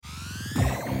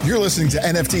You're listening to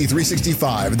NFT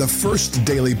 365, the first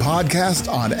daily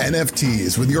podcast on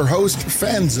NFTs with your host,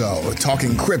 Fanzo,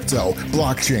 talking crypto,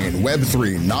 blockchain,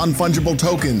 Web3, non-fungible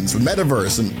tokens,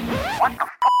 metaverse, and... What the is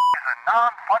a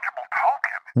non-fungible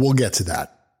token? We'll get to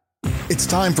that. It's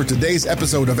time for today's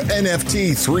episode of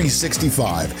NFT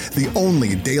 365, the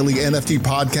only daily NFT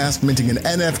podcast minting an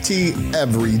NFT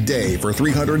every day for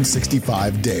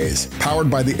 365 days. Powered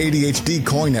by the ADHD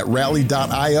coin at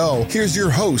rally.io, here's your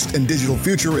host and digital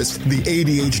futurist, the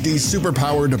ADHD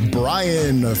superpowered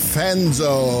Brian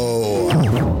Fanzo. This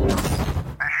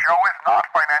show is not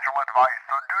financial advice,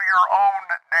 so do your own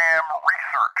damn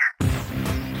research.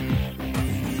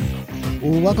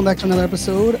 Welcome back to another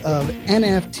episode of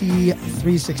NFT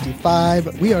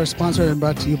 365. We are sponsored and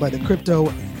brought to you by the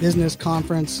Crypto Business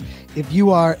Conference. If you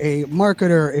are a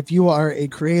marketer, if you are a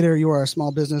creator, you are a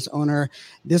small business owner,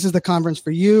 this is the conference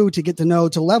for you to get to know,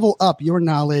 to level up your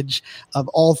knowledge of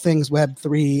all things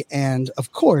Web3 and,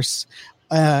 of course,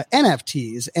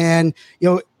 NFTs. And,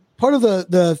 part of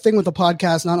the thing with the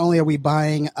podcast, not only are we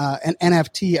buying an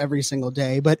NFT every single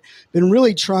day, but been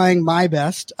really trying my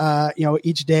best,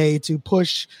 each day to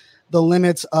push the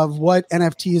limits of what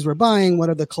NFTs we're buying, what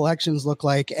do the collections look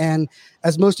like. And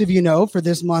as most of you know, for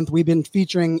this month, we've been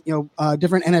featuring,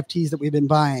 different NFTs that we've been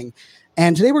buying.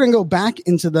 And today we're going to go back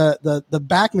into the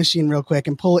back machine real quick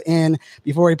and pull in,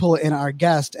 before we pull in our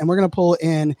guest, and we're going to pull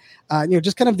in,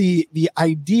 just kind of the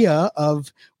idea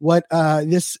of what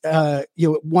this,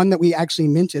 one that we actually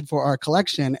minted for our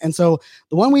collection. And so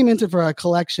the one we minted for our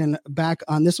collection back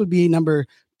on, this would be number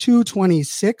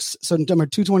 226. So number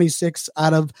 226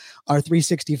 out of our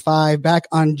 365. Back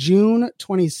on June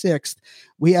 26th,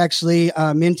 we actually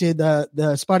minted the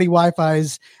Spottie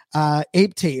WiFi's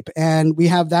Ape Tape, and we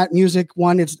have that music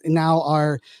one. It's now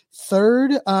our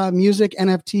third music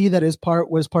NFT that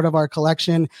was part of our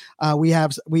collection. We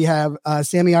have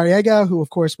Sammy Arriaga, who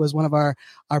of course was one of our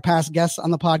past guests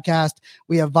on the podcast.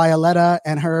 We have Violetta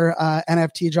and her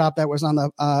NFT drop that was on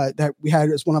that we had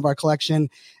as one of our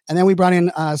collection, and then we brought in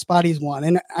Spottie's one.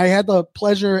 And I had the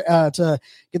pleasure to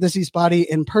get to see Spottie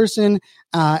in person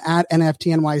at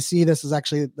NFT NYC. This is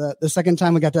actually the second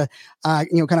time we got to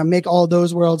kind of make all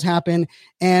those worlds happen.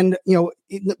 And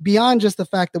beyond just the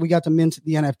fact that we got to mint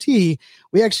the NFT,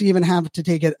 we actually even have to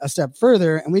take it a step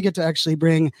further, and we get to actually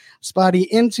bring Spottie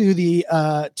into the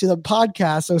to the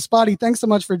podcast. So Spottie, thanks so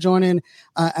much for joining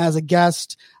as a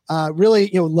guest. Really,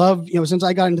 love, since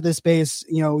I got into this space,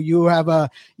 you have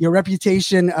your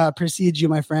reputation precedes you,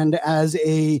 my friend, as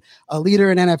a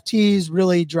leader in NFTs,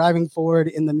 really driving forward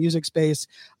in the music space,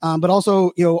 but also,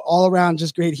 all around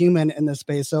just great human in this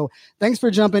space. So thanks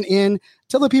for jumping in.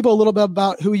 Tell the people a little bit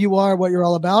about who you are, what you're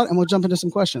all about, and we'll jump into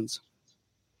some questions.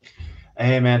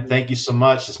 Hey, man, thank you so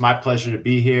much. It's my pleasure to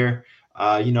be here.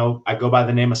 I go by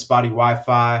the name of Spottie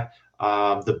WiFi,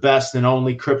 the best and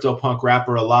only CryptoPunk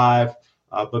rapper alive.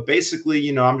 But basically,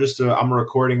 I'm a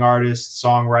recording artist,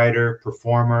 songwriter,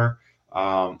 performer.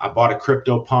 I bought a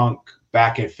CryptoPunk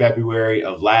back in February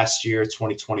of last year,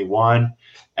 2021.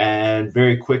 And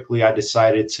very quickly, I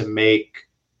decided to make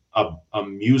a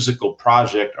musical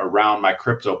project around my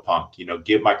CryptoPunk,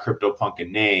 give my CryptoPunk a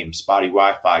name, Spottie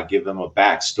WiFi, give them a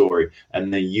backstory,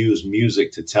 and then use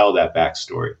music to tell that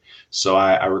backstory. So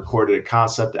I recorded a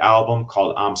concept album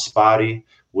called I'm Spottie,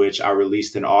 which I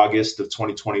released in August of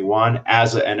 2021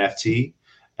 as an NFT,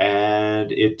 and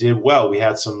it did well. We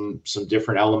had some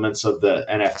different elements of the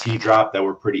NFT drop that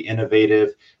were pretty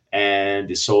innovative, and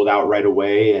it sold out right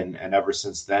away. And ever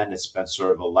since then, it's been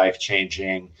sort of a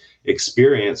life-changing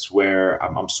experience where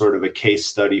I'm sort of a case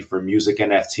study for music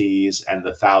NFTs and the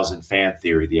 1,000 fan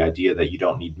theory, the idea that you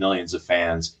don't need millions of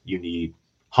fans, you need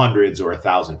hundreds or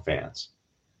 1,000 fans.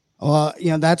 Well,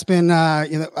 that's been,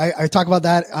 I talk about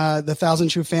that, the 1,000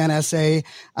 True Fan essay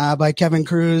by Kevin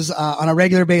Cruz on a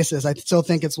regular basis. I still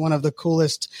think it's one of the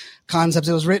coolest concepts.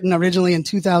 It was written originally in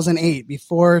 2008,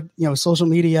 before, social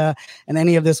media and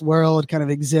any of this world kind of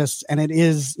exists. And it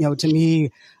is, to me,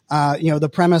 the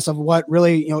premise of what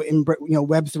really,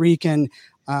 Web3 can,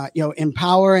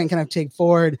 empower and kind of take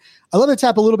forward. I love to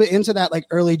tap a little bit into that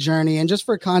early journey. And just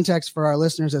for context for our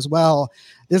listeners as well,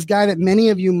 this guy that many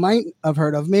of you might have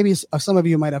heard of, maybe some of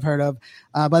you might have heard of,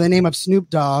 by the name of Snoop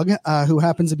Dogg, who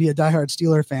happens to be a diehard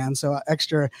Steeler fan. So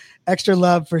extra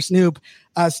love for Snoop.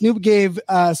 Snoop gave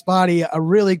Spottie a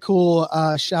really cool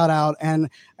shout out, and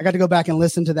I got to go back and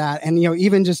listen to that. And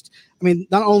even just,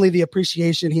 not only the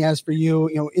appreciation he has for you,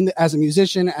 as a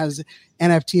musician, as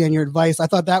NFT, and your advice, I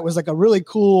thought that was a really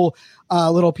cool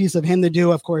little piece of him to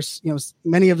do. Of course,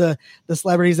 many of the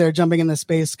celebrities that are jumping in the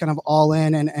space kind of all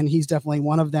in, and he's definitely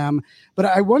one of them. But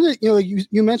I wonder,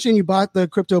 you mentioned you bought the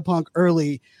CryptoPunk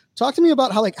early. Talk to me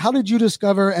about how did you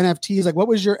discover NFTs? Like, what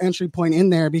was your entry point in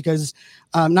there? Because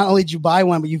not only did you buy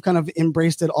one, but you've kind of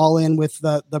embraced it all in with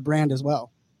the brand as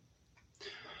well.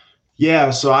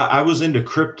 Yeah, so I was into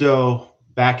crypto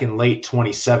back in late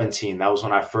 2017. That was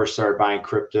when I first started buying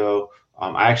crypto.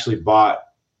 I actually bought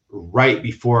right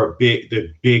before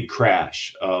the big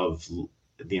crash of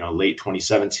late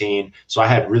 2017. So I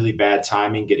had really bad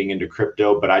timing getting into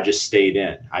crypto, but I just stayed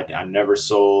in. I never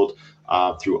sold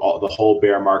through the whole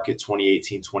bear market,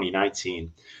 2018,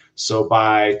 2019. So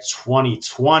by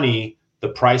 2020, the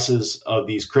prices of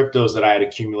these cryptos that I had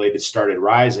accumulated started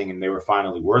rising, and they were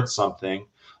finally worth something.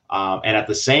 And at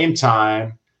the same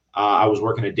time, I was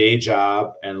working a day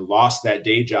job and lost that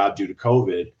day job due to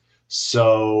COVID.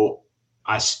 So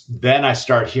I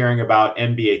started hearing about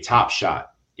NBA Top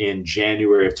Shot in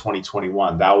January of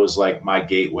 2021. That was like my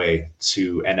gateway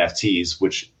to NFTs,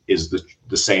 which is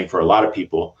the same for a lot of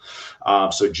people.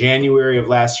 So January of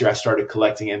last year, I started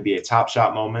collecting NBA Top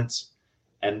Shot moments.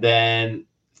 And then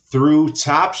through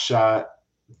Top Shot,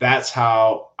 that's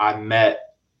how I met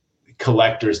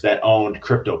collectors that owned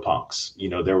CryptoPunks.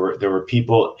 There were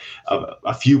people,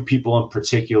 a few people in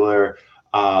particular,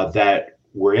 that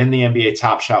were in the NBA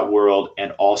Top Shot world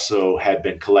and also had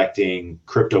been collecting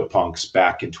CryptoPunks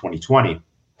back in 2020.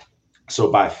 So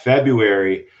by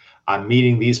February, I'm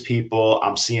meeting these people.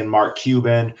 I'm seeing Mark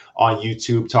Cuban on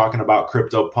YouTube talking about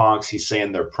CryptoPunks. He's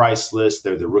saying they're priceless.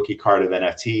 They're the rookie card of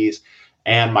NFTs.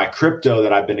 And my crypto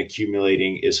that I've been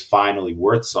accumulating is finally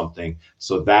worth something.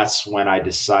 So that's when I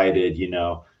decided,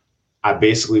 I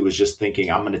basically was just thinking,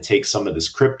 I'm going to take some of this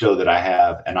crypto that I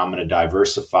have and I'm going to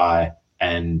diversify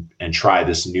and try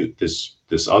this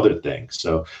other thing.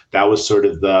 So that was sort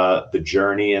of the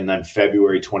journey. And then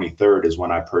February 23rd is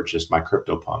when I purchased my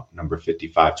CryptoPunk number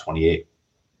 5528.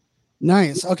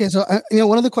 Nice. Okay. So,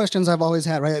 one of the questions I've always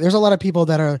had, right? There's a lot of people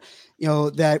that are,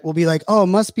 that will be like, oh, it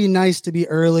must be nice to be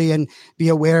early and be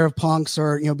aware of punks,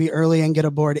 or, be early and get a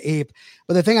Bored Ape.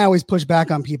 But the thing I always push back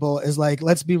on people is like,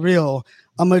 let's be real.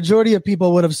 A majority of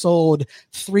people would have sold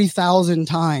 3,000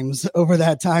 times over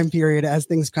that time period as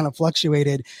things kind of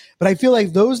fluctuated. But I feel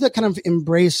like those that kind of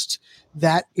embraced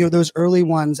that, those early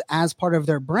ones as part of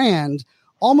their brand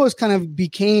almost kind of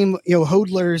became,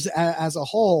 hodlers as a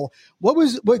whole. What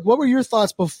were your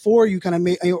thoughts before you kind of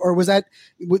made, or was it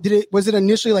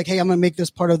initially like, hey, I'm going to make this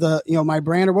part of the, my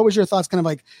brand, or what was your thoughts kind of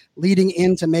like leading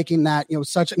into making that,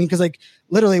 because like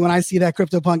literally when I see that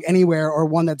CryptoPunk anywhere or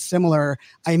one that's similar,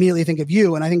 I immediately think of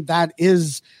you. And I think that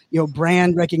is,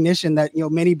 brand recognition that,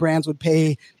 many brands would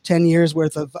pay 10 years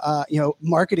worth of,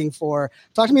 marketing for.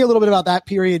 Talk to me a little bit about that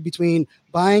period between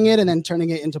buying it and then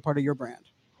turning it into part of your brand.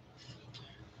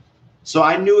 So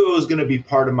I knew it was going to be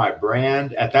part of my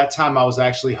brand. At that time, I was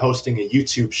actually hosting a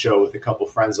YouTube show with a couple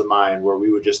friends of mine where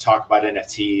we would just talk about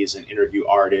NFTs and interview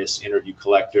artists, interview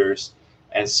collectors.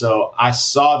 And so I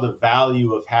saw the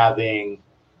value of having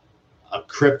a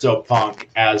CryptoPunk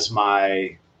as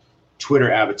my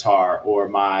Twitter avatar or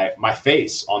my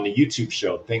face on the YouTube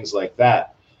show, things like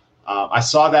that. I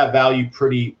saw that value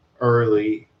pretty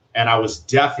early, and I was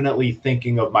definitely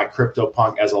thinking of my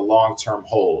CryptoPunk as a long-term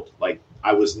hold. Like,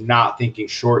 I was not thinking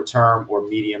short-term or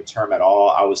medium-term at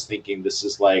all. I was thinking this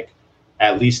is like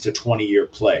at least a 20-year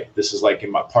play. This is like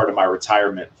in my part of my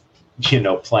retirement,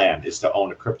 plan is to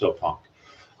own a CryptoPunk.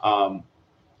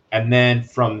 And then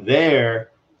from there,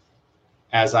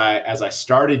 as I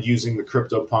started using the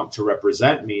CryptoPunk to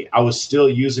represent me, I was still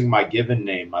using my given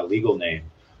name, my legal name,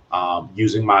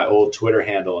 using my old Twitter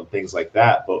handle and things like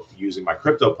that, but using my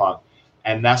CryptoPunk.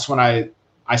 And that's when I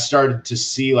started to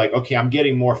see like, okay, I'm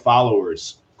getting more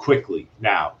followers quickly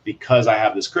now because I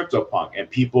have this CryptoPunk and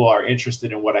people are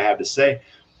interested in what I have to say.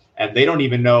 And they don't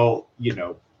even know,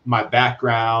 my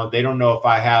background. They don't know if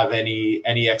I have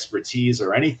any expertise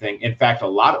or anything. In fact,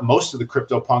 most of the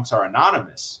CryptoPunks are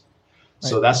anonymous. Right.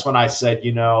 So that's when I said,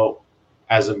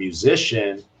 as a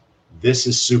musician, this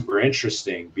is super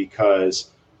interesting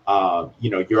because,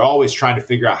 you're always trying to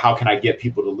figure out how can I get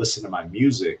people to listen to my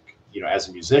music, as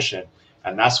a musician.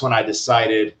 And that's when I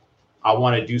decided I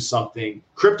want to do something.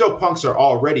 CryptoPunks are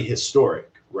already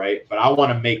historic, right? But I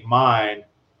want to make mine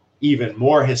even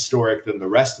more historic than the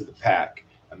rest of the pack.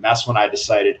 And that's when I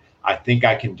decided I think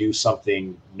I can do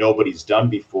something nobody's done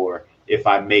before if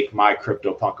I make my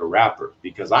CryptoPunk a rapper.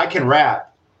 Because I can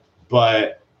rap,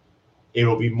 but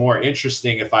it'll be more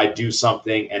interesting if I do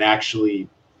something and actually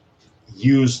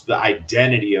use the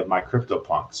identity of my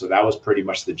CryptoPunk. So that was pretty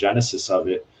much the genesis of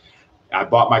it. I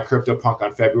bought my CryptoPunk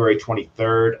on February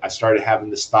 23rd. I started having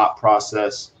this thought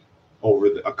process over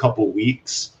a couple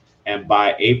weeks. And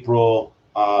by April,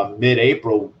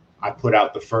 mid-April, I put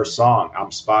out the first song, I'm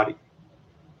Spottie.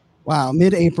 Wow,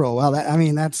 mid-April. Well,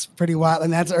 that's pretty wild,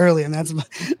 and that's early, and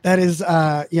that is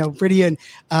pretty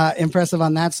impressive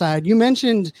on that side. You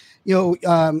mentioned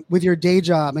with your day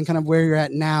job and kind of where you're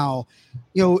at now.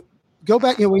 Go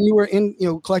back. When you were in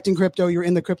collecting crypto, you're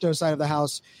in the crypto side of the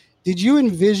house. Did you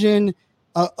envision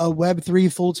a Web3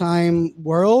 full-time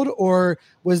world, or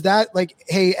was that like,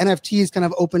 hey, NFTs kind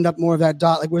of opened up more of that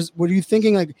dot? Like, were you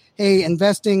thinking like, hey,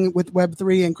 investing with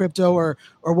Web3 and crypto, or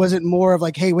was it more of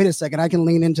like, hey, wait a second, I can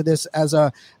lean into this as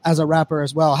a rapper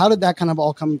as well? How did that kind of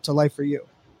all come to life for you?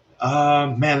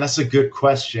 Man, that's a good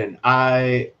question.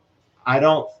 I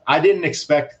didn't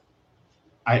expect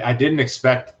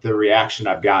the reaction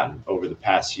I've gotten over the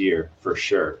past year, for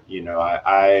sure.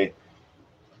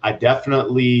 I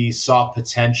definitely saw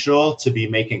potential to be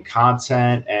making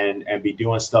content and be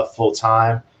doing stuff full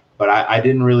time, but I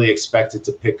didn't really expect it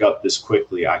to pick up this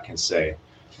quickly, I can say,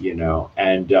 like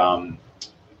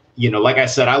I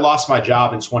said, I lost my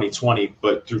job in 2020,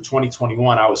 but through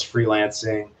 2021, I was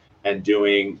freelancing and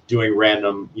doing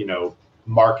random,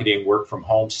 marketing, work from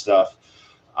home stuff.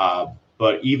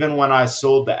 But even when I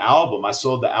sold the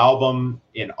album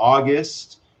in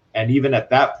August. And even at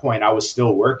that point, I was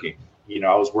still working.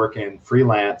 I was working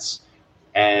freelance,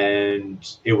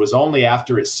 and it was only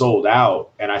after it sold out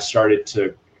and I started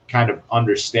to kind of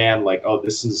understand like, oh,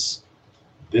 this is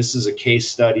a case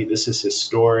study. This is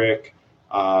historic.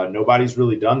 Nobody's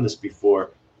really done this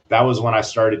before. That was when I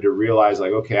started to realize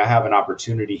like, okay, I have an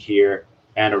opportunity here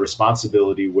and a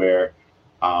responsibility where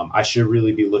I should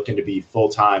really be looking to be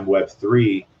full-time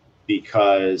Web3,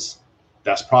 because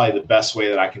that's probably the best way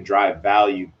that I can drive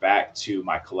value back to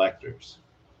my collectors.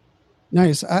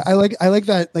 Nice. I like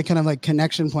that, like kind of like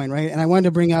connection point, right? And I wanted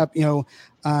to bring up,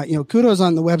 kudos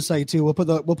on the website too. We'll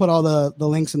put all the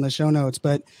links in the show notes.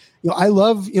 But I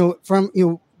love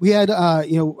we had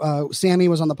Sammy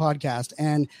was on the podcast,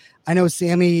 and I know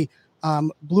Sammy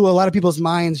blew a lot of people's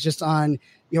minds just on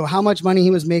how much money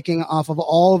he was making off of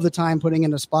all of the time putting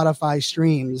into Spotify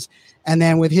streams, and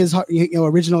then with his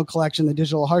original collection, the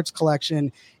Digital Hearts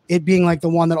collection, it being like the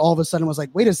one that all of a sudden was like,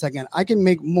 wait a second, I can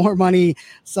make more money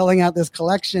selling out this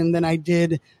collection than I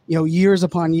did, years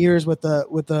upon years with the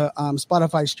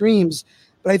Spotify streams.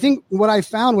 But I think what I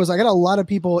found was I got a lot of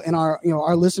people in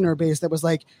our listener base that was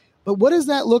like, but what does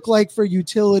that look like for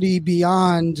utility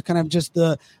beyond kind of just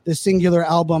the singular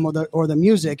album or the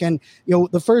music? And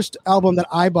the first album that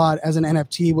I bought as an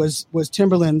NFT was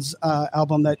Timbaland's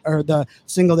album or the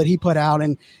single that he put out,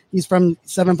 and he's from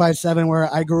 757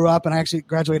 where I grew up, and I actually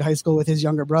graduated high school with his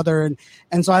younger brother,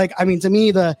 and so to me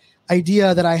the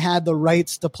idea that I had the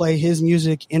rights to play his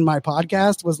music in my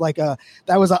podcast was like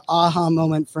that was an aha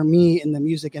moment for me in the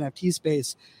music NFT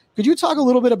space. Could you talk a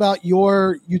little bit about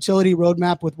your utility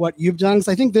roadmap with what you've done? Because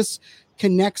I think this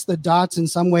connects the dots in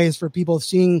some ways for people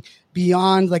seeing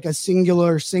beyond like a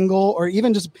singular single, or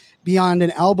even just beyond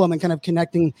an album, and kind of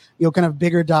connecting, kind of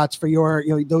bigger dots for your,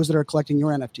 those that are collecting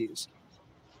your NFTs.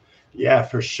 Yeah,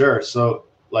 for sure. So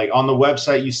like on the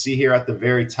website, you see here at the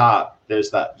very top,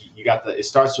 there's it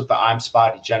starts with the I'm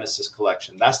Spottie Genesis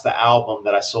collection. That's the album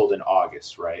that I sold in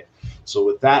August, right? So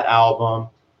with that album,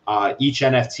 each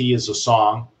NFT is a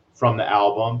song from the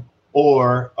album,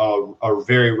 or a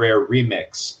very rare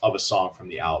remix of a song from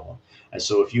the album. And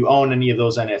so if you own any of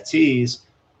those NFTs,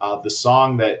 the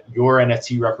song that your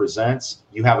NFT represents,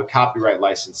 you have a copyright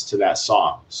license to that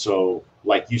song. So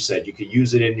like you said, you could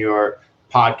use it in your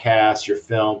podcast, your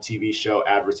film, TV show,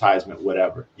 advertisement,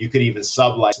 whatever. You could even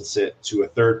sub-license it to a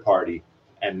third party,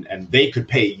 and they could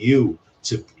pay you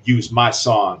to use my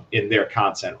song in their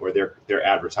content or their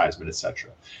advertisement,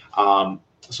 etc.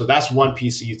 So that's one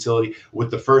piece of utility. With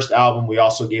the first album, we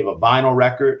also gave a vinyl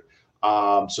record.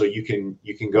 So you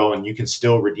can go and you can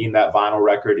still redeem that vinyl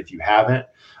record if you haven't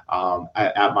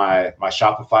at my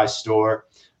Shopify store.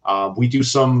 We do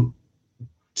some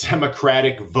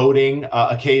democratic voting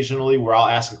occasionally, where I'll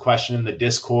ask a question in the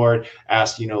Discord,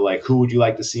 ask, like, who would you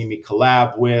like to see me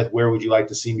collab with? Where would you like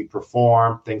to see me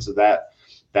perform? Things of that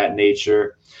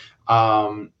nature.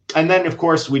 And then, of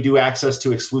course, we do access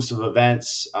to exclusive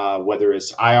events, whether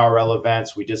it's IRL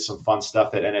events. We did some fun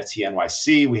stuff at NFT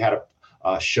NYC. We had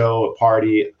a show, a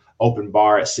party, open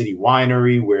bar at City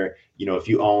Winery, where, if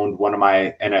you owned one of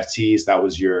my NFTs, that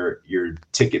was your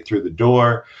ticket through the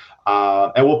door.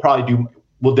 And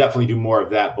we'll definitely do more of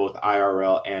that, both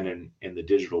IRL and in the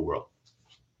digital world.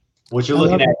 What you're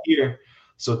looking at here.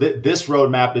 So this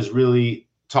roadmap is really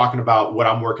talking about what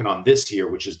I'm working on this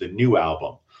year, which is the new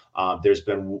album. There's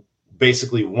been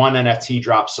basically one NFT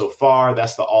drop so far.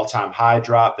 That's the all-time high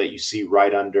drop that you see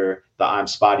right under the I'm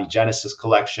Spottie Genesis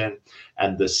collection.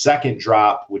 And the second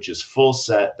drop, which is full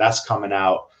set, that's coming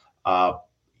out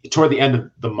toward the end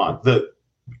of the month,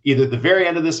 either the very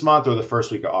end of this month or the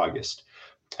first week of August.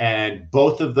 And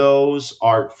both of those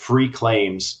are free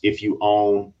claims if you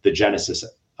own the Genesis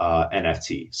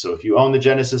NFT. So if you own the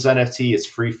Genesis NFT, it's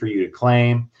free for you to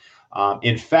claim.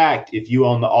 In fact, if you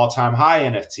own the all-time high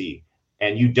NFT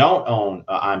and you don't own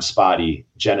I'm Spottie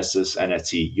Genesis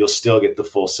NFT, you'll still get the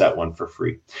full set one for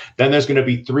free. Then there's going to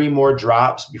be 3 more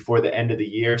drops before the end of the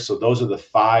year. So those are the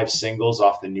 5 singles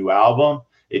off the new album.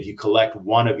 If you collect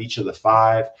one of each of the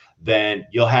 5, then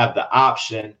you'll have the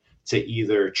option to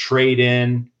either trade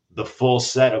in the full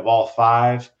set of all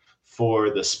 5 for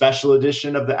the special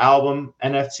edition of the album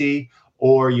NFT,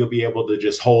 or you'll be able to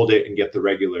just hold it and get the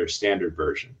regular standard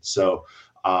version. So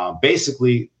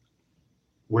basically,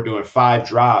 we're doing 5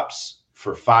 drops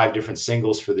for 5 different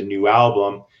singles for the new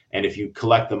album. And if you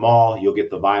collect them all, you'll get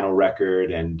the vinyl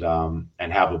record and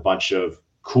have a bunch of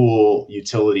cool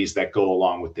utilities that go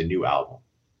along with the new album.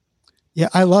 Yeah,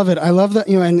 I love it. I love that,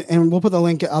 and we'll put the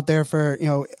link out there for,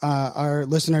 our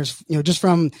listeners, just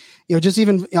from, just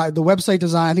even the website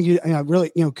design. I think really,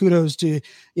 kudos to,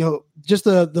 just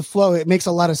the flow. It makes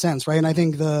a lot of sense. Right. And I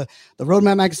think the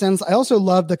roadmap makes sense. I also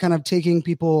love the kind of taking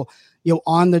people,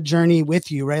 on the journey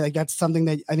with you, right? Like that's something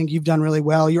that I think you've done really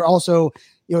well. You're also,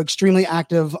 extremely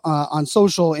active on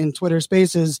social in Twitter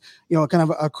Spaces, kind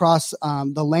of across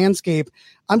the landscape.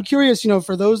 I'm curious,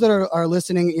 for those that are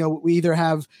listening, we either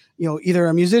have, either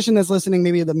a musician that's listening,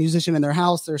 maybe the musician in their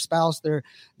house, their spouse,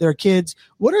 their kids.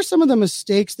 What are some of the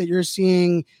mistakes that you're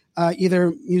seeing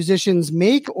either musicians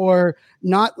make or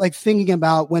not like thinking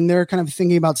about when they're kind of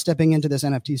thinking about stepping into this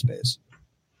NFT space?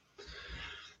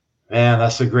 Man,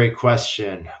 that's a great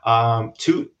question.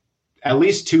 At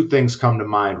least 2 things come to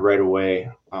mind right away.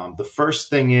 The first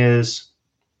thing is,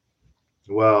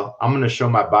 well, I'm going to show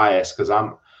my bias because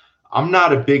I'm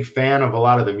not a big fan of a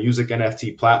lot of the music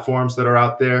NFT platforms that are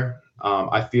out there.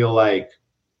 I feel like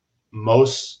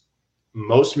most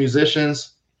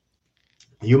musicians,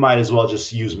 you might as well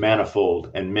just use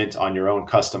Manifold and mint on your own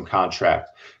custom contract.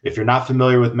 If you're not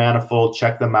familiar with Manifold,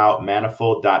 check them out,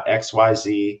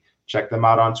 manifold.xyz. Check them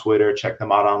out on Twitter, check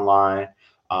them out online.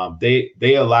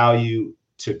 They allow you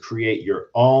to create your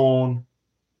own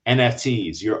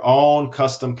NFTs, your own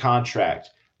custom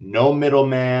contract. No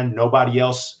middleman, nobody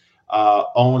else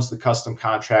owns the custom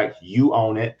contract. You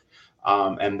own it.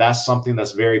 And that's something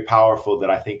that's very powerful that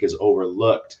I think is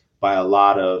overlooked by a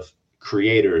lot of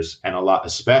creators and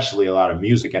especially a lot of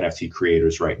music NFT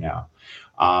creators right now.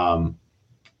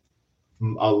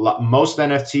 Most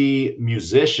NFT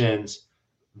musicians,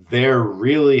 they're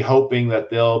really hoping that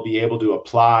they'll be able to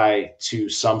apply to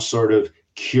some sort of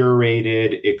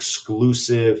curated,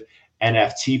 exclusive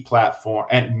NFT platform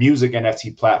and music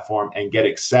NFT platform and get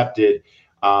accepted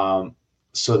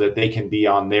so that they can be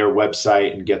on their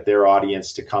website and get their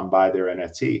audience to come buy their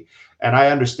NFT. And I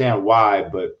understand why,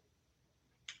 but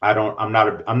I'm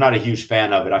not a huge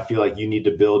fan of it. I feel like you need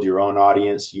to build your own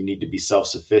audience. You need to be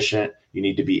self-sufficient. You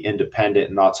need to be independent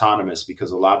and autonomous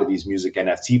because a lot of these music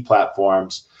NFT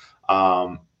platforms,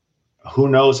 who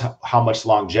knows how much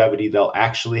longevity they'll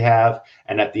actually have.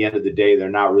 And at the end of the day, they're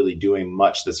not really doing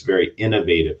much that's very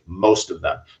innovative, most of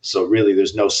them. So really,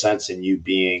 there's no sense in you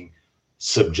being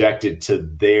subjected to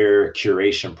their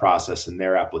curation process and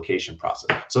their application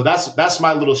process. So that's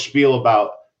my little spiel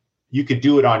about you could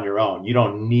do it on your own. You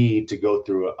don't need to go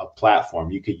through a platform.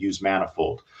 You could use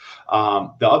Manifold.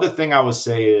 The other thing I would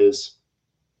say is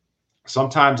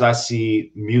sometimes I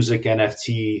see music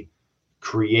NFT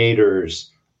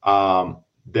creators,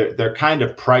 they're kind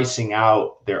of pricing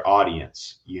out their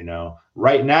audience,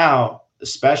 right now,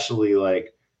 especially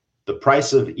like the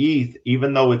price of ETH,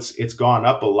 even though it's gone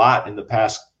up a lot in the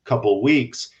past couple of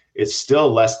weeks, it's still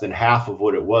less than half of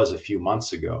what it was a few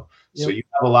months ago. Yep. So you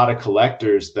have a lot of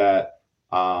collectors that,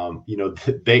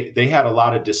 they had a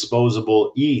lot of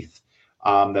disposable ETH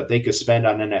that they could spend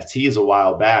on NFTs a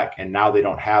while back, and now they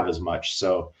don't have as much.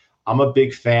 So I'm a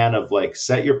big fan of like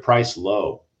set your price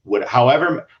low.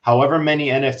 However many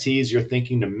NFTs you're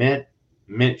thinking to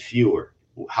mint fewer.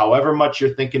 However much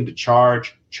you're thinking to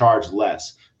charge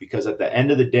less. Because at the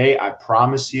end of the day, I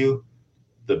promise you,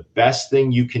 the best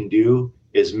thing you can do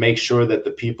is make sure that the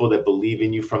people that believe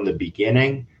in you from the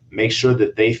beginning, make sure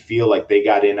that they feel like they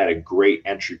got in at a great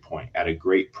entry point, at a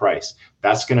great price.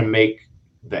 That's going to make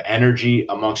the energy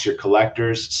amongst your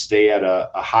collectors stay at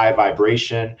a high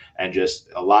vibration and just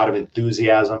a lot of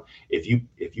enthusiasm. If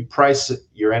you price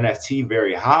your NFT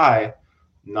very high,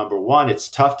 Number one, it's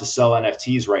tough to sell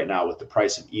NFTs right now with the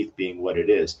price of ETH being what it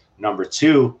is. Number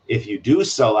two, if you do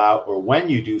sell out, or when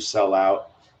you do sell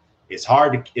out, it's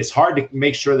hard to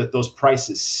make sure that those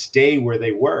prices stay where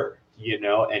they were,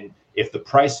 and if the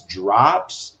price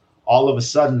drops, all of a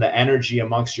sudden the energy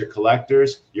amongst your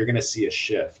collectors, you're going to see a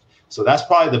shift. So that's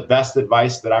probably the best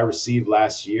advice that I received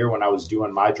last year when I was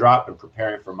doing my drop and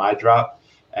preparing for my drop.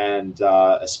 And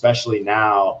especially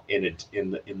now in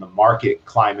the market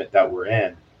climate that we're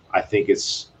in, I think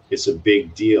it's a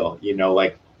big deal.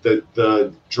 Like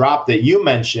the drop that you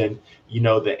mentioned,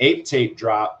 the ape tape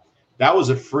drop, that was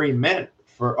a free mint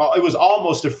it was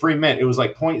almost a free mint. It was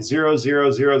like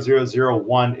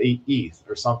 0.000001 ETH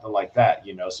or something like that.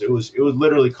 So it would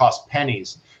literally cost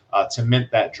pennies to mint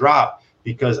that drop,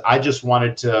 because I just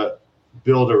wanted to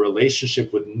build a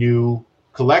relationship with new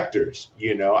collectors.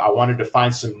 I wanted to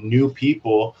find some new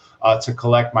people to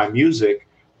collect my music,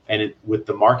 and with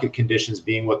the market conditions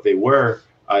being what they were,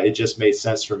 it just made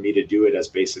sense for me to do it as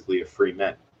basically a free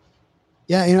mint.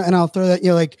 Yeah, and I'll throw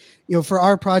that, for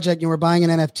our project, we're buying an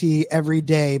NFT every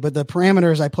day, but the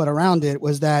parameters I put around it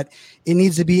was that it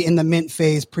needs to be in the mint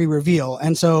phase pre-reveal.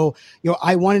 And so,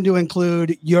 I wanted to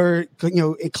include your,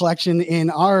 collection in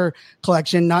our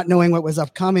collection, not knowing what was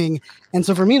upcoming. And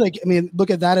so for me, look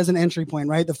at that as an entry point,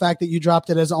 right? The fact that you dropped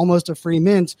it as almost a free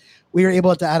mint, we were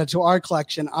able to add it to our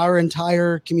collection. Our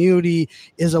entire community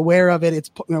is aware of it. It's,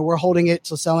 we're holding it,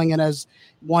 so selling it as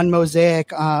one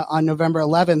mosaic on November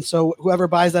 11th. So whoever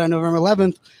buys that on November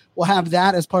 11th will have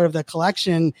that as part of the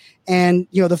collection. And,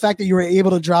 the fact that you were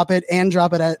able to drop it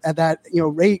at that,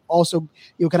 rate also,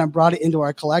 kind of brought it into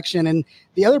our collection. And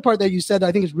the other part that you said that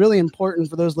I think is really important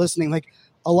for those listening, like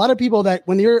a lot of people that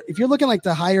if you're looking like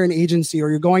to hire an agency, or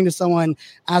you're going to someone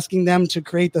asking them to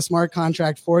create the smart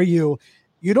contract for you,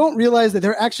 you don't realize that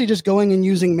they're actually just going and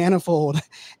using Manifold,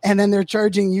 and then they're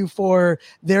charging you for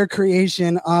their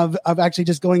creation of actually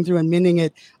just going through and minting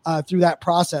it through that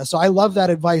process. So I love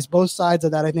that advice. Both sides of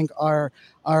that, I think, are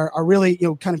really,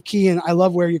 kind of key. And I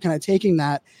love where you're kind of taking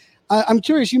that. I'm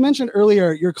curious, you mentioned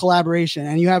earlier your collaboration,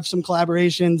 and you have some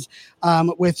collaborations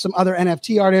with some other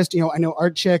NFT artists. I know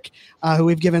Art Chick, who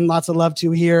we've given lots of love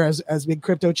to here as big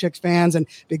Crypto Chicks fans and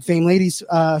big Fame Ladies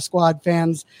squad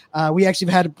fans. We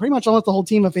actually have had pretty much almost the whole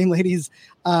team of Fame Ladies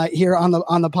here on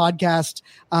the podcast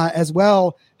as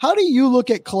well. How do you look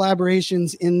at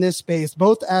collaborations in this space,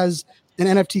 both as an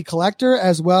NFT collector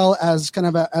as well as kind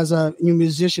of as a new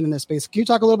musician in this space? Can you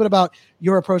talk a little bit about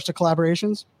your approach to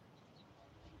collaborations?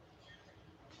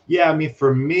 Yeah,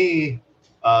 for me,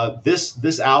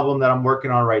 this album that I'm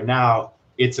working on right now,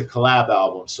 it's a collab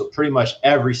album. So pretty much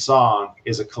every song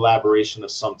is a collaboration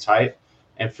of some type.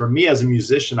 And for me as a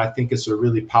musician, I think it's a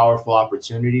really powerful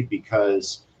opportunity,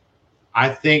 because I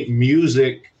think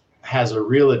music has a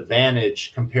real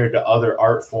advantage compared to other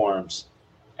art forms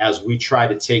as we try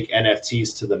to take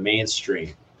NFTs to the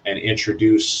mainstream and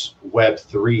introduce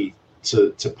Web3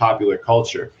 to popular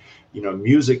culture.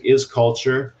 Music is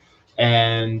culture.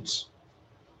 And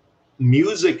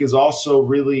music is also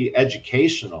really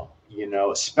educational,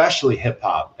 especially hip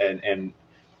hop, and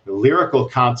the lyrical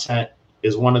content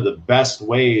is one of the best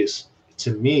ways,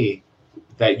 to me,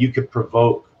 that you could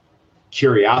provoke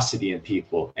curiosity in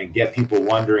people and get people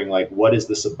wondering, like, what is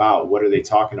this about? What are they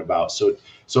talking about? So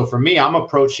for me, I'm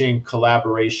approaching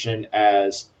collaboration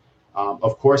as,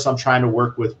 of course, I'm trying to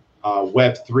work with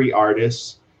Web3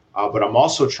 artists. But I'm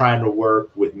also trying to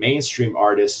work with mainstream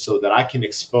artists so that I can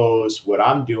expose what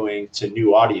I'm doing to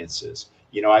new audiences.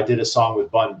 I did a song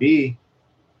with Bun B,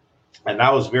 and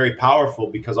that was very powerful,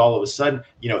 because all of a sudden,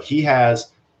 he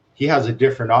has a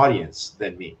different audience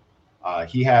than me.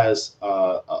 He has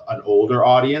an older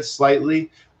audience slightly.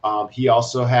 He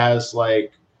also has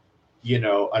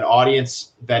an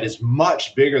audience that is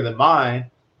much bigger than mine,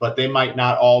 but they might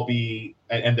not all be,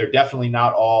 and they're definitely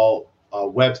not all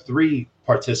Web3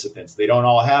 participants. They don't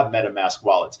all have MetaMask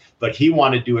wallets, but he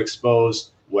wanted to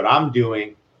expose what I'm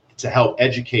doing to help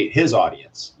educate his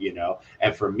audience,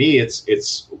 and for me,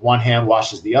 it's one hand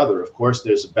washes the other. Of course,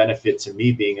 there's a benefit to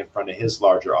me being in front of his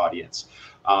larger audience.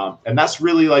 And that's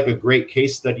really like a great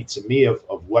case study to me of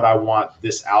what I want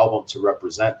this album to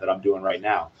represent that I'm doing right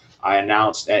now. I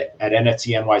announced at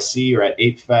NFT NYC, or at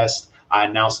Ape Fest, I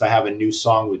announced I have a new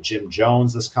song with Jim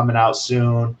Jones that's coming out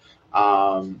soon.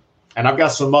 And I've got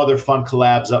some other fun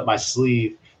collabs up my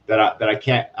sleeve that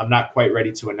I'm not quite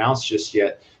ready to announce just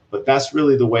yet. But that's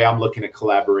really the way I'm looking at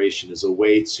collaboration, as a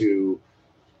way to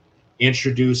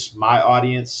introduce my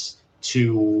audience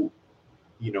to,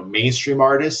 mainstream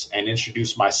artists, and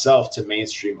introduce myself to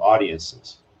mainstream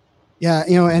audiences. Yeah,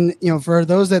 and for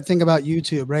those that think about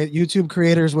YouTube, right? YouTube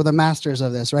creators were the masters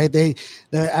of this, right?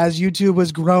 As YouTube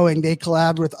was growing, they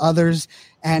collabed with others,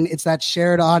 and it's that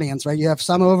shared audience, right? You have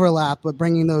some overlap, but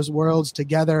bringing those worlds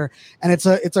together, and it's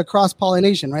a cross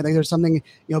pollination, right? Like there's something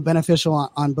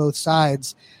beneficial on both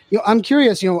sides. I'm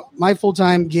curious. My full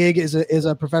time gig is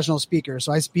a professional speaker,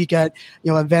 so I speak at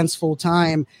events full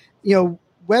time.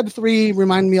 Web3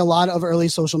 reminded me a lot of early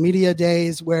social media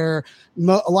days where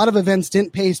a lot of events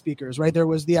didn't pay speakers, right? There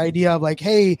was the idea of like,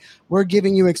 hey, we're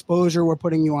giving you exposure, we're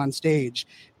putting you on stage.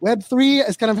 Web3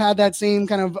 has kind of had that same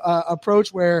kind of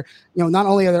approach where, not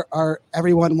only are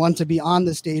everyone want to be on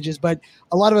the stages, but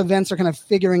a lot of events are kind of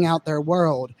figuring out their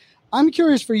world. I'm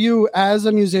curious for you as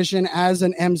a musician, as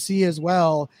an MC as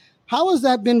well, how has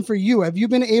that been for you? Have you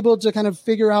been able to kind of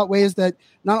figure out ways that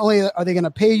not only are they going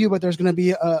to pay you, but there's going to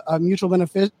be a mutual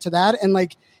benefit to that? And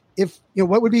like, if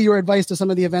what would be your advice to some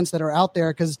of the events that are out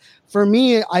there? Because for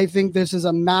me, I think this is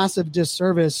a massive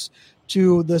disservice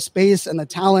to the space and the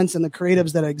talents and the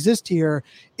creatives that exist here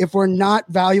if we're not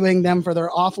valuing them for their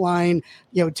offline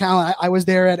talent. I was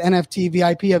there at NFT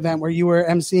VIP event where you were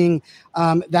emceeing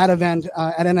that event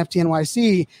at NFT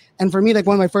NYC, and for me, like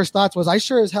one of my first thoughts was, I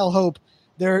sure as hell hope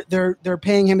they're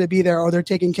paying him to be there, or they're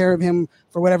taking care of him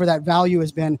for whatever that value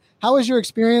has been. How has your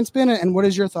experience been, and what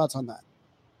is your thoughts on that?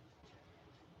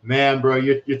 Man, bro,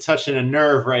 you're touching a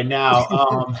nerve right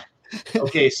now.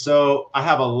 Okay, so I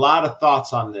have a lot of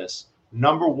thoughts on this.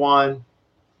 Number one,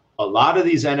 a lot of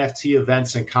these NFT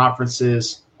events and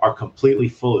conferences are completely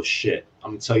full of shit.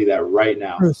 I'm gonna tell you that right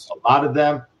now. A lot of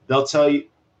them, they'll tell you,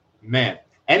 man.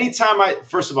 Anytime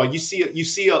first of all, you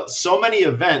see so many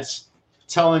events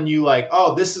telling you like,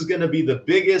 oh, this is going to be the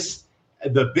biggest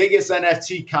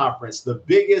NFT conference, the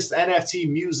biggest NFT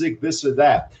music, this or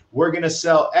that. We're going to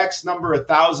sell X number of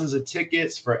thousands of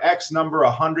tickets for X number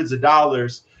of hundreds of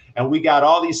dollars. And we got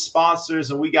all these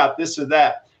sponsors and we got this or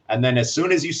that. And then as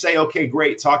soon as you say, okay,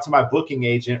 great, talk to my booking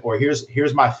agent, or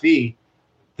here's my fee,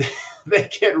 they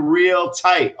get real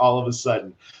tight all of a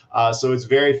sudden. So it's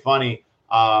very funny.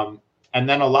 And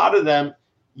then a lot of them,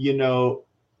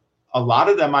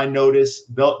 I notice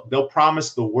they'll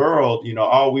promise the world,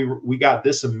 oh, we got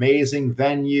this amazing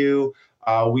venue,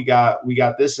 we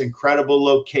got this incredible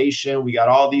location, we got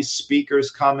all these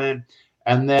speakers coming,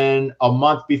 and then a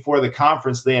month before the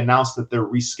conference, they announced that they're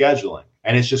rescheduling,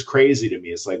 and it's just crazy to me.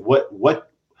 It's like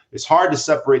what? It's hard to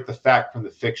separate the fact from the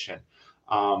fiction.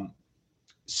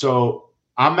 So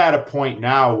I'm at a point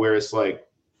now where it's like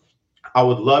I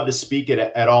would love to speak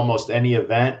at almost any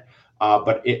event.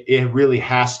 But it really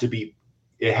has to be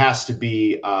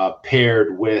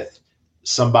paired with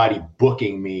somebody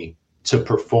booking me to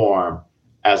perform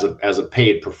as a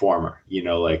paid performer,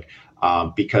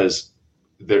 because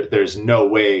there's no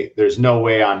way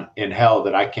in hell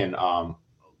that I can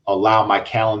allow my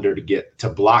calendar to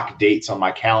block dates on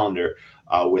my calendar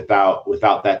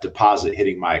without that deposit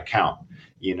hitting my account,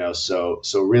 so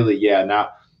really, yeah. Now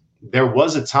there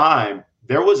was a time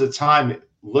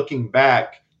looking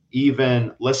back,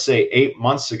 even let's say 8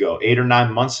 or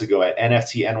 9 months ago at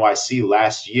NFT NYC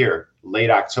last year, late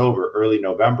October, early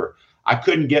November, I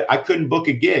couldn't book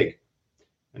a gig.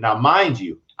 Now, mind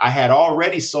you, I had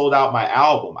already sold out my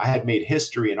album. I had made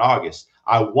history in August.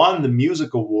 I won the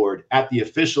music award at the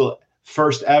official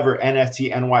first ever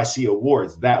NFT NYC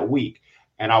awards that week.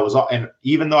 And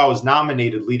even though I was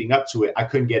nominated leading up to it, I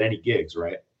couldn't get any gigs,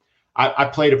 right? I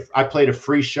played a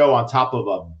free show on top of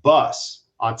a bus,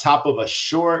 on top of a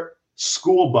short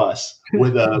school bus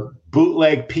with a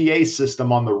bootleg PA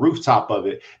system on the rooftop of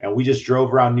it. And we just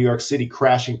drove around New York City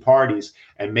crashing parties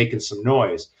and making some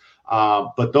noise.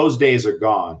 But those days are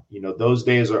gone. Those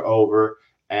days are over.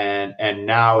 And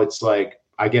now it's like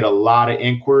I get a lot of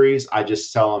inquiries. I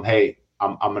just tell them, hey,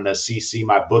 I'm going to CC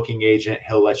my booking agent.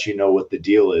 He'll let you know what the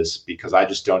deal is, because I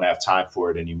just don't have time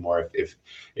for it anymore. If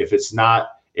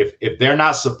they're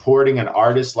not supporting an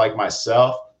artist like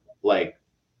myself,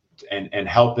 and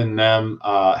helping an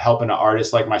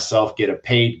artist like myself get a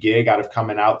paid gig out of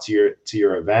coming out to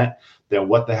your event, then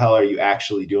what the hell are you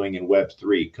actually doing in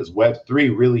Web3? Because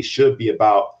Web3 really should be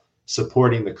about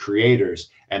supporting the creators,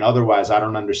 and otherwise I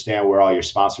don't understand where all your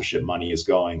sponsorship money is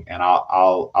going. And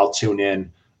I'll tune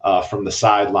in from the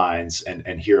sidelines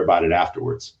and hear about it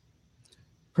afterwards.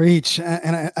 Preach.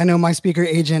 And I know my speaker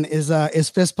agent is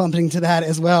fist pumping to that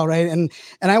as well, right? And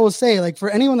I will say, like, for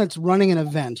anyone that's running an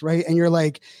event, right, and you're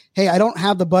like, hey, I don't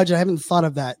have the budget, I haven't thought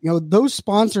of that. Those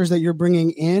sponsors that you're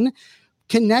bringing in,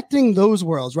 connecting those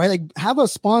worlds, right? Like, have a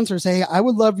sponsor say, I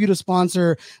would love you to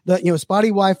sponsor the,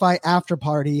 Spottie WiFi after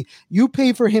party. You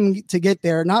pay for him to get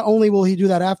there. Not only will he do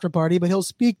that after party, but he'll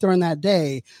speak during that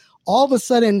day. all of a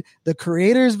sudden the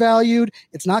creator is valued.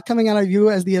 It's not coming out of you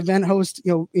as the event host,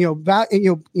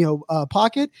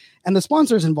 pocket, and the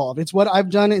sponsors involved. It's what I've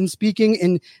done in speaking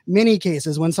in many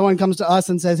cases. When someone comes to us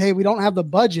and says, hey, we don't have the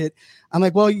budget, I'm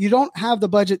like, well, you don't have the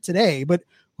budget today, but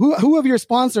who of your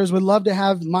sponsors would love to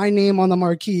have my name on the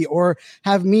marquee or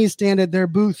have me stand at their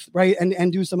booth, right,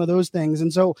 and do some of those things?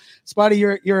 And so, Spottie,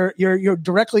 you're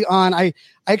directly on. I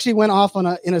actually went off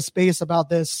in a space about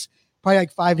this probably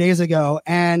like 5 days ago,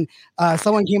 and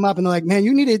someone came up and they're like, "Man,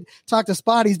 you need to talk to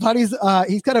Spottie. Spottie's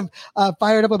he's kind of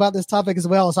fired up about this topic as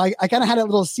well." So I kind of had it a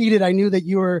little seated. I knew that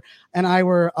you were and I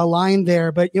were aligned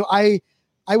there, but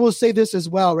I will say this as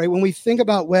well, right? When we think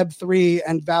about Web3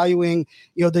 and valuing,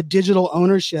 the digital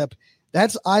ownership,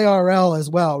 that's IRL as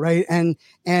well, right? And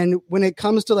when it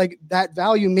comes to like that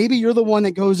value, maybe you're the one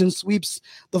that goes and sweeps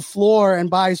the floor and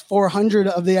buys 400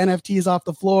 of the NFTs off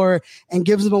the floor and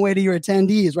gives them away to your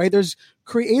attendees, right? There's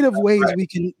creative ways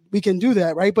we can do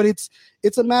that, right? But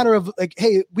it's a matter of like,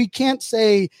 hey, we can't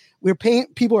say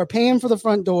people are paying for the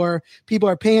front door, people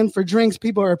are paying for drinks,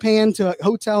 people are paying to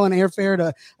hotel and airfare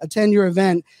to attend your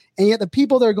event, and yet the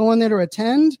people that are going there to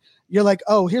attend, you're like,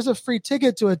 oh, here's a free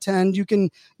ticket to attend. You can,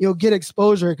 get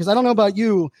exposure. Because I don't know about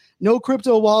you, no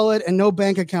crypto wallet and no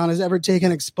bank account has ever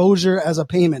taken exposure as a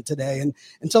payment today. And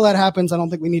until that happens, I don't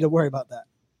think we need to worry about that.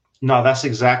 No, that's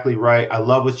exactly right. I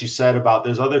love what you said about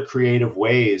there's other creative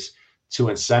ways to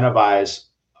incentivize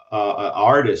an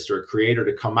artist or a creator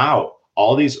to come out.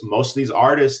 Most of these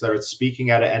artists that are speaking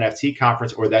at an NFT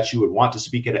conference or that you would want to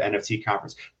speak at an NFT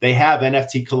conference, they have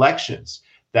NFT collections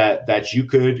that you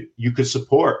could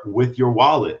support with your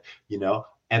wallet,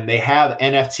 and they have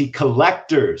NFT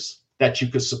collectors that you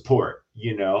could support,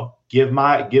 give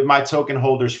my token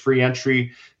holders free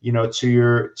entry, to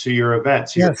your event,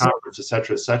 to your conference, et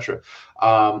cetera, et cetera.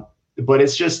 But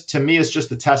it's just, to me, it's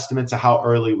just a testament to how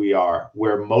early we are,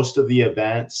 where most of the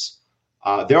events,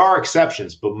 there are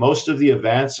exceptions, but most of the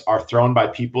events are thrown by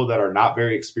people that are not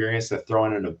very experienced at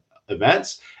throwing in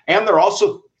events. And they're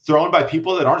also thrown by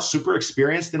people that aren't super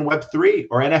experienced in Web3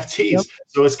 or NFTs. Yep.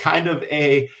 So it's kind of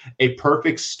a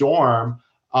perfect storm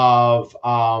of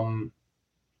I'm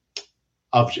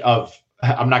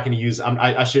not going to use,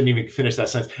 I shouldn't even finish that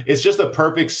sentence. It's just a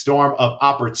perfect storm of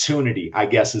opportunity, I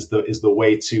guess, is the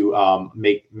way to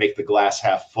make the glass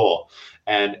half full.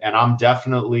 And I'm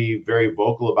definitely very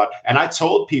vocal about, and I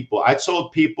told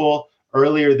people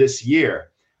earlier this year,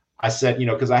 I said,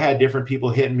 because I had different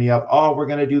people hitting me up. Oh, we're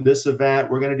going to do this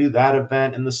event. We're going to do that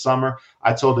event in the summer.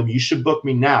 I told them, you should book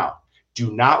me now.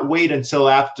 Do not wait until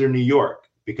after New York,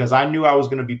 because I knew I was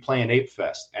going to be playing Ape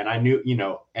Fest. And I knew,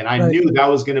 knew that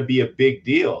was going to be a big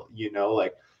deal,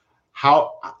 like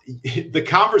how the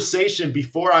conversation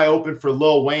before I opened for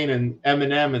Lil Wayne and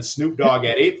Eminem and Snoop Dogg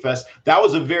at Ape Fest, that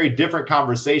was a very different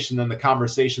conversation than the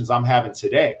conversations I'm having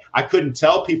today. I couldn't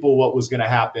tell people what was going to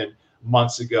happen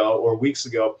months ago or weeks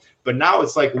ago, but now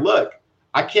it's like, look,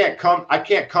 I can't come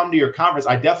to your conference.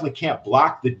 I definitely can't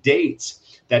block the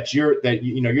dates that you're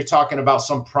talking about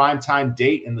some primetime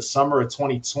date in the summer of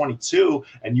 2022,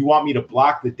 and you want me to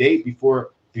block the date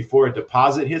before a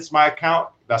deposit hits my account.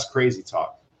 That's crazy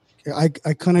talk. I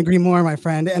couldn't agree more, my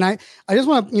friend. And I just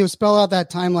want to spell out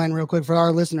that timeline real quick for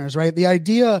our listeners, right? The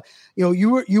idea,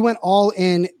 you went all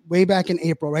in way back in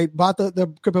April, right? Bought the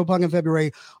CryptoPunk in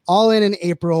February, all in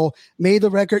April, made the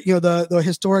record, the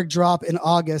historic drop in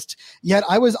August. Yet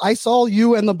I saw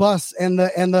you and the bus and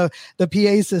the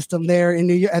PA system there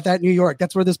in at that New York.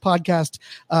 That's where this podcast,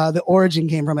 the origin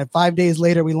came from. And 5 days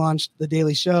later, we launched the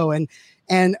Daily Show.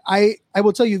 And I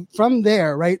will tell you from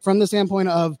there, right? From the standpoint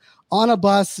of on a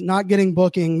bus, not getting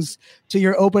bookings, to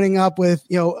your opening up with,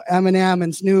 Eminem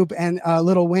and Snoop and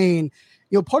Lil Wayne,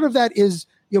 part of that is,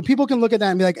 people can look at that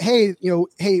and be like, hey,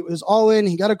 it was all in.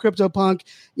 He got a CryptoPunk,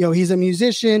 he's a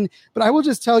musician. But I will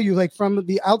just tell you, like, from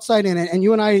the outside in it, and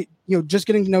you and I, just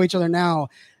getting to know each other now,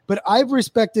 but I've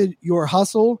respected your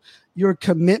hustle, your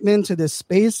commitment to this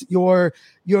space, the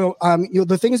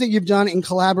things that you've done in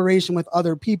collaboration with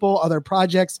other people, other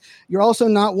projects. You're also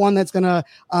not one that's going to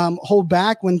hold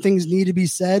back when things need to be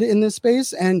said in this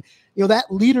space. And, that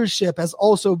leadership has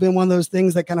also been one of those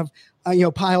things that kind of,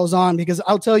 piles on, because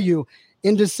I'll tell you,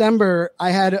 in December,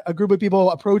 I had a group of people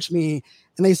approach me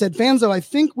and they said, Fanzo, I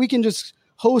think we can just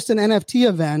host an NFT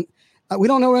event. We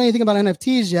don't know anything about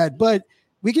NFTs yet, but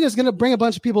we can just going to bring a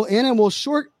bunch of people in and we'll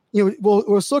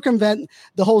we'll circumvent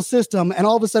the whole system, and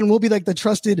all of a sudden we'll be like the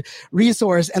trusted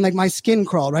resource. And like my skin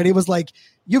crawled, right? It was like,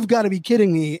 you've got to be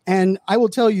kidding me. And I will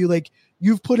tell you, like,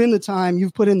 you've put in the time,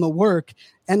 you've put in the work.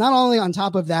 And not only on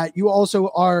top of that, you also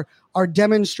are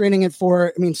demonstrating it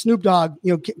for, Snoop Dogg,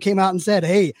 came out and said,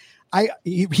 hey,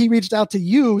 he reached out to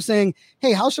you saying,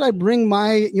 hey, how should I bring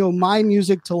my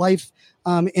music to life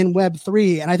in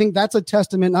Web3? And I think that's a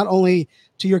testament not only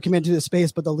to your commitment to the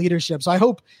space, but the leadership. So I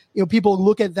hope, people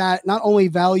look at that, not only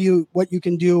value what you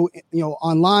can do,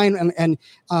 online and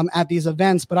at these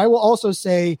events, but I will also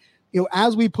say,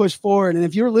 as we push forward, and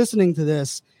if you're listening to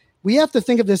this, we have to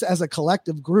think of this as a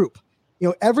collective group.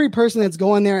 Every person that's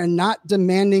going there and not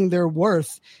demanding their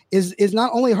worth is not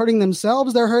only hurting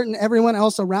themselves, they're hurting everyone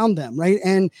else around them, right?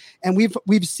 And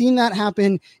we've seen that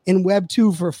happen in Web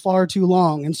 2 for far too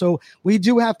long. And so we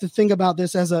do have to think about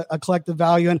this as a collective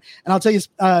value. And I'll tell you,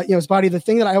 Spottie, the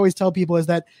thing that I always tell people is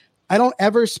that I don't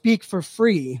ever speak for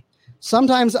free.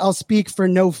 Sometimes I'll speak for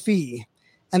no fee.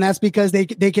 And that's because they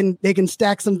can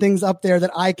stack some things up there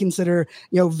that I consider,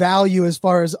 value as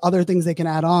far as other things they can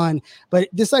add on. But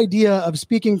this idea of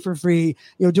speaking for free,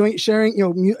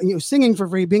 sharing, singing for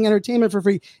free, being entertainment for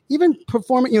free, even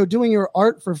performing, doing your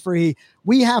art for free,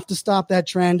 we have to stop that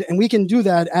trend, and we can do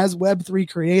that as Web3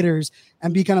 creators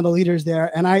and be kind of the leaders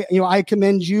there. And I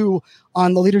commend you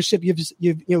on the leadership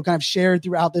you've kind of shared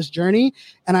throughout this journey.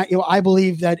 And I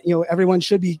believe that everyone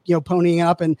should be ponying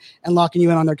up and locking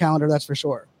you in on their calendar. That's for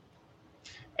sure.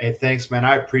 Hey, thanks, man.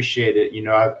 I appreciate it.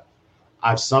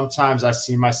 I've sometimes I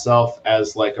see myself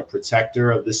as like a protector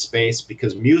of this space,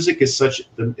 because music is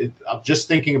I'm just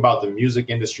thinking about the music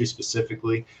industry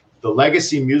specifically. The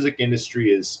legacy music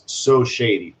industry is so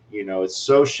shady. It's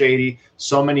so shady.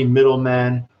 So many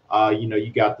middlemen.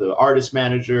 You got the artist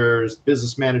managers,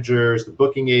 business managers, the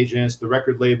booking agents, the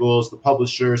record labels, the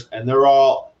publishers, and they're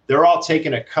all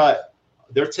taking a cut.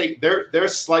 They're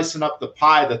slicing up the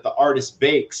pie that the artist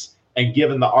bakes and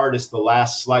giving the artist the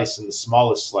last slice and the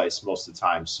smallest slice most of the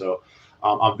time. So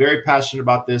I'm very passionate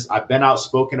about this. I've been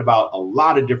outspoken about a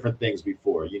lot of different things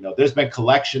before. There's been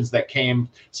collections that came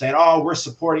saying, oh, we're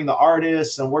supporting the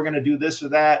artists and we're going to do this or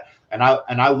that. And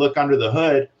I look under the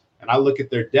hood and I look at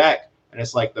their deck, and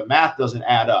it's like the math doesn't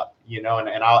add up, and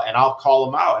I'll call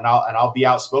them out and I'll be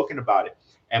outspoken about it.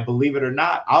 And believe it or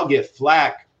not, I'll get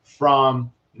flack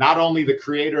from not only the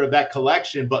creator of that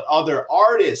collection, but other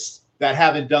artists that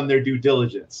haven't done their due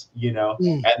diligence,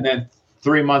 and then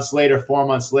 3 months later, 4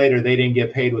 months later, they didn't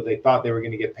get paid what they thought they were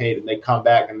going to get paid. And they come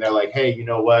back and they're like, hey, you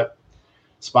know what?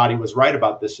 Spottie was right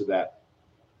about this or that.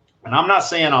 And I'm not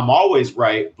saying I'm always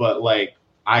right, but like,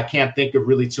 I can't think of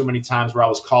really too many times where I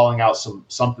was calling out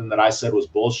something that I said was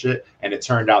bullshit, and it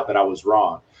turned out that I was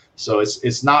wrong. So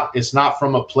it's not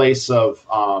from a place of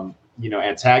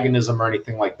antagonism or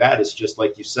anything like that. It's just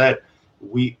like you said,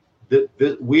 we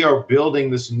are building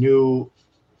this new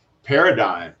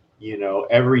paradigm,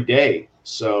 every day.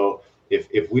 So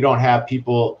if we don't have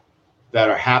people that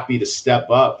are happy to step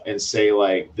up and say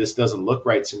like, this doesn't look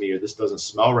right to me or this doesn't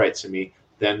smell right to me,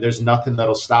 then there's nothing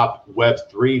that'll stop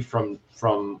Web3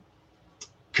 from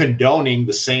condoning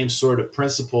the same sort of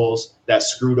principles that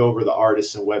screwed over the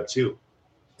artists in Web 2.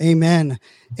 Amen.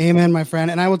 Amen, my friend.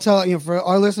 And I will tell for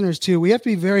our listeners too, we have to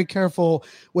be very careful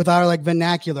with our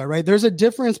vernacular, right? There's a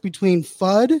difference between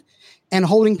FUD and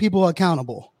holding people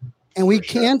accountable. And we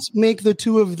can't make the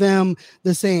two of them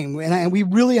the same. And we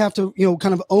really have to,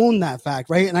 kind of own that fact,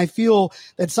 right? And I feel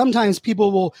that sometimes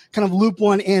people will kind of loop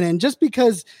one in. And just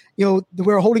because,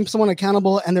 we're holding someone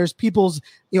accountable and there's people's,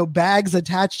 bags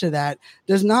attached to that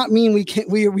does not mean we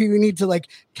need to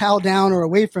cow down or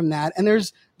away from that. And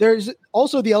there's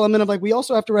also the element of we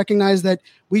also have to recognize that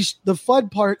the FUD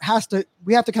part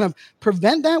we have to kind of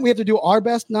prevent that. We have to do our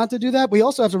best not to do that. We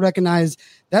also have to recognize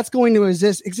that's going to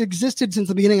exist. It's existed since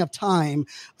the beginning of time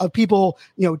of people,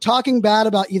 talking bad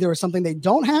about either something they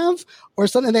don't have or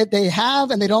something that they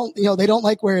have and they don't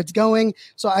like where it's going.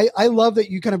 So I love that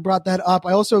you kind of brought that up.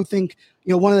 I also think,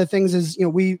 one of the things is,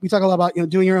 we talk a lot about,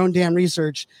 doing your own damn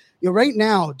research. Right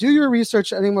now, do your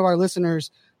research, any of our listeners,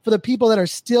 for the people that are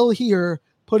still here,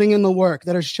 putting in the work,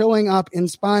 that are showing up,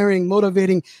 inspiring,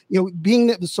 motivating, being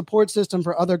the support system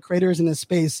for other creators in this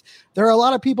space. There are a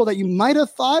lot of people that you might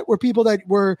have thought were people that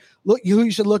you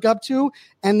should look up to.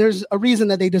 And there's a reason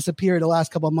that they disappeared the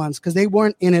last couple of months, because they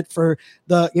weren't in it for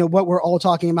the, what we're all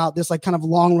talking about, this kind of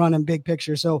long run and big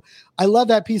picture. So I love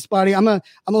that piece, Spottie. I'm gonna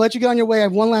let you get on your way. I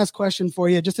have one last question for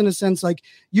you, just in a sense,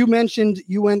 you mentioned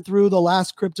you went through the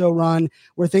last crypto run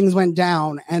where things went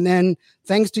down. And then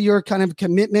thanks to your kind of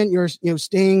commitment, your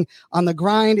staying on the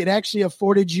grind, it actually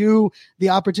afforded you the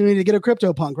opportunity to get a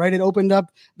CryptoPunk, right? It opened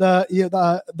up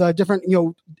the different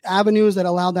avenues that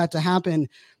allowed that to happen.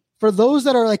 For those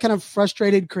that are kind of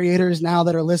frustrated creators now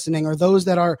that are listening, or those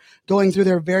that are going through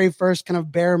their very first kind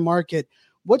of bear market,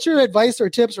 what's your advice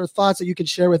or tips or thoughts that you could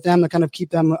share with them to kind of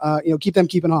keep them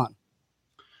keeping on?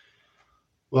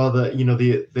 Well,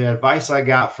 the advice I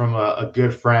got from a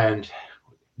good friend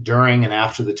during and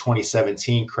after the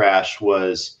 2017 crash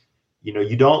was,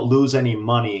 you don't lose any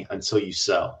money until you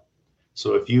sell.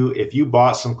 So if you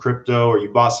bought some crypto or you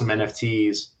bought some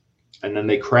NFTs and then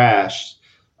they crashed,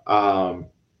 the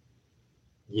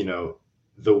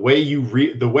way you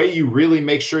really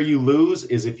make sure you lose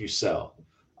is if you sell.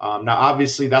 Now,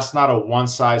 obviously, that's not a one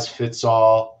size fits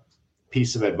all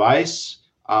piece of advice,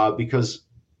 because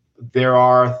there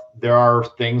are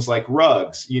things like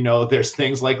rugs, there's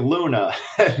things like Luna,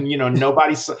 and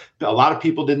a lot of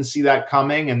people didn't see that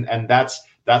coming, and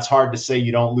that's hard to say.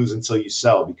 You don't lose until you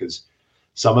sell, because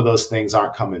some of those things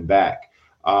aren't coming back.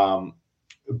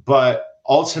 But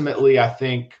ultimately, I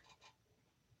think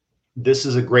this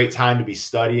is a great time to be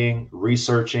studying,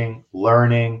 researching,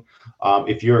 learning.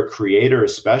 If you're a creator,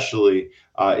 especially,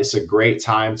 it's a great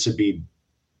time to be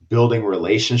building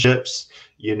relationships.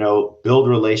 Build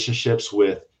relationships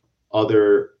with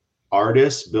other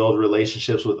artists, build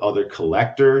relationships with other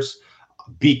collectors,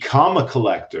 become a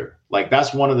collector. Like,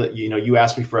 that's one of the, you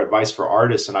asked me for advice for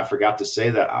artists, and I forgot to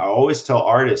say that. I always tell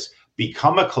artists,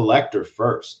 become a collector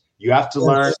first. You have to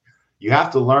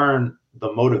learn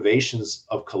the motivations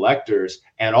of collectors,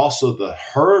 and also the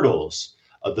hurdles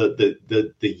of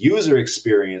the user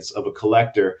experience of a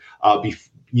collector.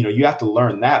 You have to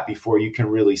learn that before you can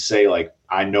really say, like,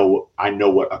 I know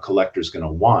what a collector is going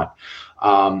to want.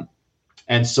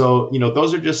 And so,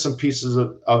 those are just some pieces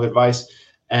of advice.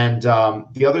 And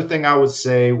the other thing I would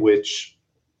say, which,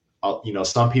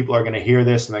 some people are going to hear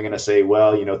this and they're going to say,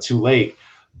 well, too late,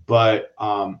 but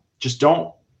just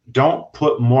don't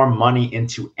put more money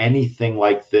into anything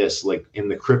like this, like in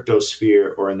the crypto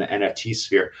sphere or in the NFT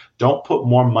sphere. Don't put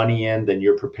more money in than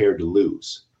you're prepared to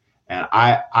lose. And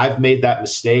I've made that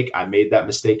mistake. I made that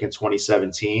mistake in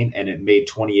 2017, and it made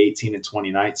 2018 and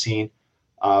 2019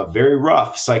 very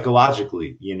rough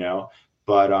psychologically,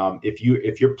 But if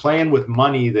you're playing with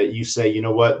money that you say, you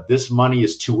know what, this money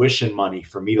is tuition money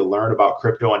for me to learn about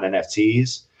crypto and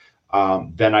NFTs,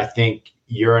 then I think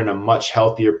you're in a much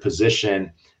healthier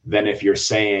position than if you're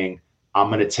saying, I'm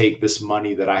going to take this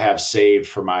money that I have saved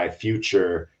for my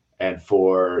future and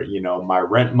for, my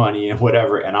rent money and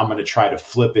whatever, and I'm going to try to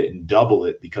flip it and double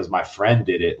it because my friend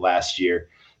did it last year.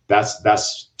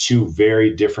 That's two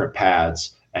very different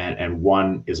paths, and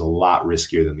one is a lot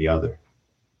riskier than the other.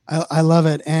 I love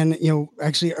it. And,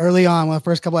 actually early on, one of the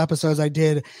first couple episodes I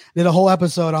did a whole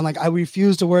episode on, like, I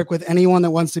refuse to work with anyone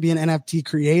that wants to be an NFT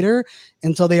creator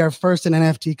until they are first an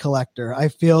NFT collector. I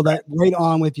feel that right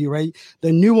on with you, right?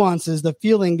 The nuances, the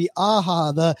feeling, the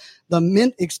aha, the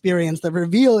mint experience, the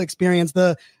reveal experience,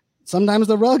 sometimes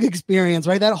the rug experience,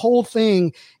 right? That whole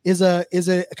thing is a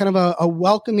kind of a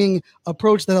welcoming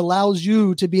approach that allows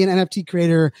you to be an NFT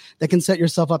creator that can set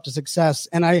yourself up to success.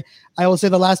 And I will say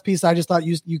the last piece I just thought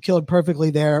you killed perfectly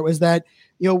there was that,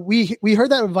 we heard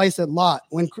that advice a lot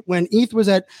when ETH was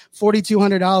at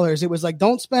 $4,200. It was like,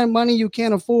 don't spend money you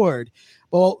can't afford.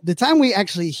 Well, the time we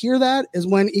actually hear that is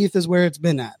when ETH is where it's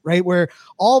been at, right? Where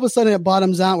all of a sudden it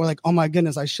bottoms out. We're like, oh my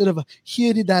goodness, I should have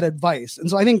heeded that advice. And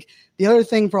so I think the other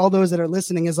thing for all those that are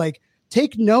listening is, like,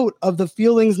 take note of the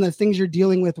feelings and the things you're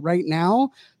dealing with right now,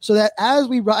 so that as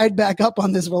we ride back up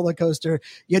on this roller coaster,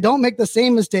 you don't make the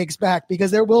same mistakes back,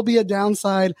 because there will be a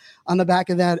downside on the back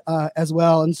of that as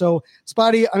well. And so,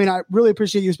 Spottie, I really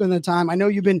appreciate you spending the time. I know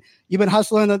you've been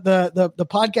hustling the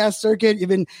podcast circuit. You've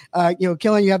been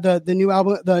killing. You have the new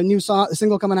album, the new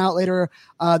single coming out later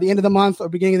the end of the month or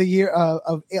beginning of the year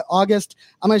of August.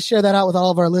 I'm going to share that out with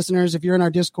all of our listeners. If you're in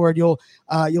our Discord, you'll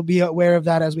be aware of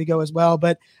that as we go as well.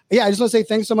 But yeah, I just want to say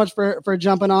thanks so much for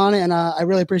jumping on, and I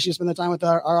really appreciate you spending the time with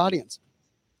our audience.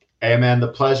 Hey man, the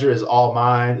pleasure is all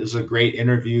mine. It was a great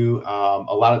interview.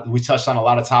 We touched on a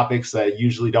lot of topics that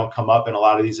usually don't come up in a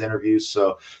lot of these interviews.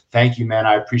 So thank you, man.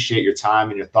 I appreciate your time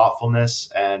and your thoughtfulness,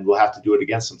 and we'll have to do it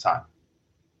again sometime.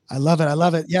 I love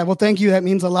it. Yeah. Well, thank you. That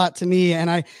means a lot to me. And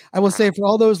I will say for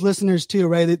all those listeners too,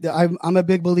 right? I'm a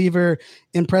big believer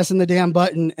in pressing the damn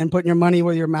button and putting your money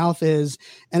where your mouth is.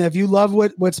 And if you love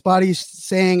what Spottie's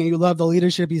saying and you love the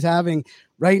leadership he's having,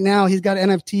 right now, he's got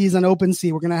NFTs on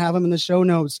OpenSea. We're going to have them in the show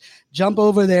notes. Jump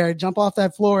over there, jump off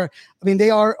that floor. I mean,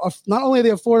 they are not only are they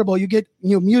affordable, you get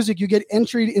music, you get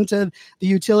entry into the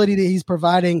utility that he's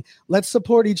providing. Let's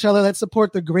support each other. Let's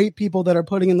support the great people that are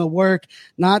putting in the work,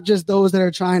 not just those that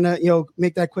are trying to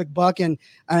make that quick buck. And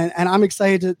I'm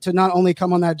excited to not only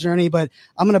come on that journey, but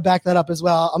I'm going to back that up as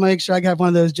well. I'm going to make sure I have one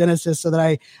of those Genesis so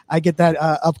that I get that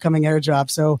upcoming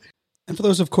airdrop. So. And for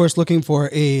those, of course, looking for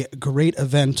a great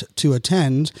event to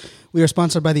attend, We are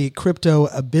sponsored by the Crypto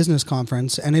Business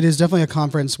Conference, and it is definitely a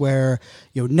conference where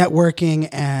networking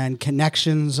and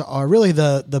connections are really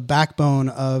the backbone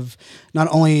of not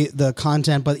only the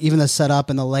content but even the setup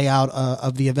and the layout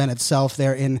of the event itself.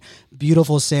 They're in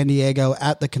beautiful San Diego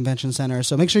at the convention center.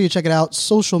 So make sure you check it out,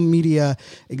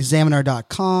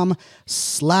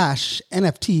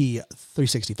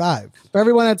 socialmediaexaminer.com/NFT365. For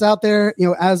everyone that's out there,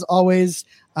 as always,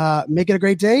 make it a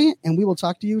great day, and we will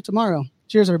talk to you tomorrow.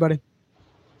 Cheers, everybody.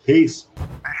 Peace. This show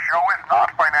is not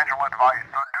financial advice.